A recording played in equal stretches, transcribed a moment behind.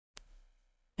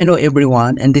Hello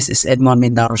everyone, and this is Edmond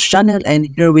Mindaro's channel and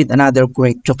here with another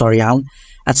quick tutorial.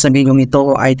 At sa video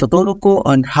ito ay tuturo ko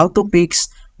on how to fix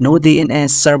no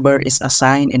DNS server is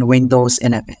assigned in Windows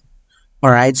 11.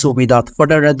 Alright, so without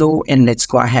further ado, and let's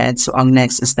go ahead. So ang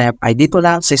next step ay dito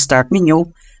lang sa start menu,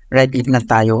 right click lang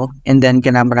tayo, and then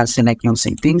kailangan mo lang select yung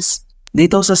settings.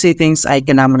 Dito sa settings ay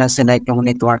kailangan mo lang select yung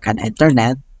network and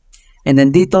internet. And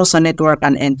then dito sa network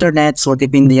and internet, so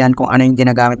depende yan kung ano yung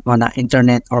ginagamit mo na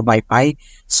internet or Wi-Fi.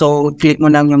 So click mo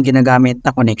lang yung ginagamit na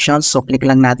connection. So click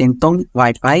lang natin tong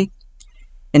Wi-Fi.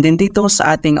 And then dito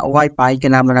sa ating Wi-Fi,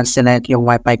 kailangan mo lang select yung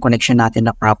Wi-Fi connection natin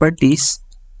na properties.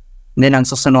 And then ang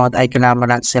susunod ay kailangan mo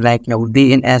lang select yung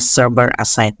DNS Server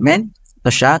assignment.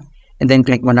 Ito siya. And then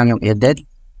click mo lang yung edit.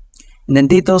 And then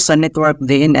dito sa network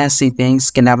DNS settings,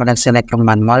 kailangan mo lang select yung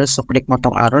manual. So click mo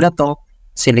tong arrow na to,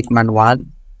 select manual.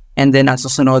 And then ang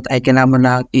susunod ay kailangan mo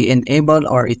lang i-enable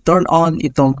or i-turn on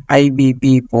itong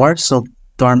IPv4. So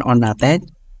turn on natin.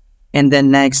 And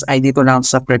then next ay dito lang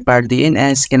sa prepare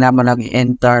DNS, kailangan mo lang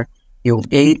i-enter yung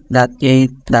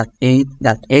 8.8.8.8.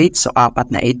 So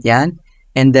 4 na 8 yan.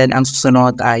 And then ang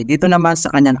susunod ay dito naman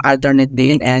sa kanyang alternate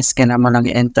DNS, kailangan mo lang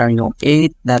i-enter yung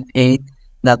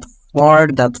 8.8.4.4.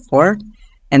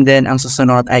 And then ang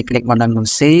susunod ay click mo lang yung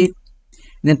save.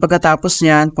 Then pagkatapos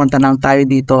niyan, punta lang tayo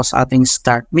dito sa ating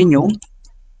start menu.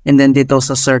 And then dito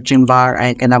sa searching bar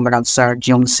ay kailangan mo lang search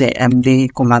yung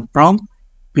cmd command prompt.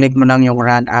 Click mo lang yung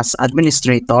run as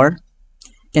administrator.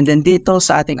 And then dito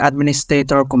sa ating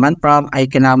administrator command prompt ay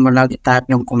kailangan mo lang i-type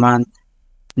yung command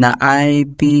na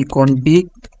ipconfig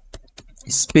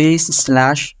space /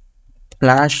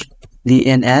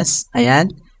 DNS. Ayan.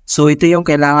 So ito yung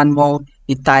kailangan mo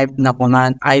i-type na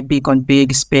command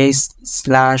ipconfig space /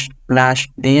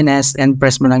 DNS and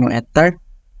press mo lang yung enter.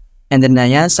 And then na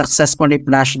yan, successfully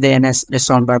flash DNS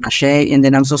resolver cache. And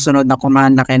then ang susunod na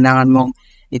command na kailangan mong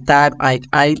i-type ay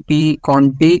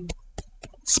ipconfig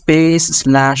space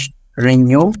 /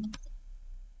 renew.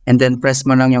 And then press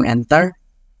mo lang yung enter.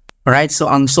 Alright, so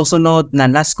ang susunod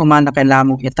na last command na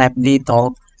kailangan mong i-type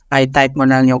dito ay type mo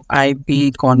lang yung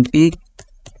ipconfig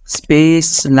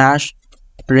space /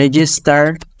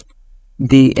 register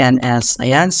DNS.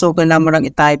 Ayan, so kailangan mo lang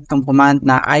i-type itong command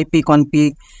na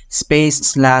ipconfig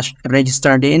space /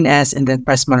 register DNS and then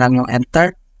press mo lang yung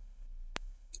enter.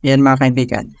 Ayan mga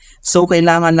kaibigan. So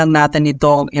kailangan lang natin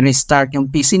ito i-restart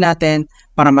yung PC natin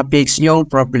para ma-fix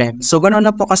yung problem. So ganoon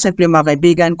na po kasimple mga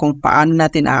kaibigan kung paano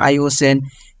natin aayusin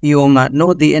yung no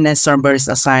DNS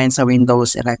servers assigned sa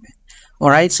Windows 11.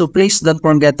 Alright, so please don't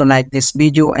forget to like this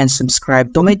video and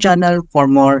subscribe to my channel for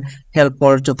more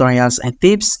helpful tutorials and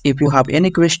tips. If you have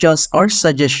any questions or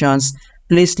suggestions,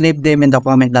 please leave them in the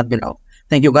comment down below.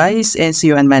 Thank you guys and see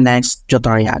you in my next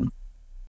tutorial.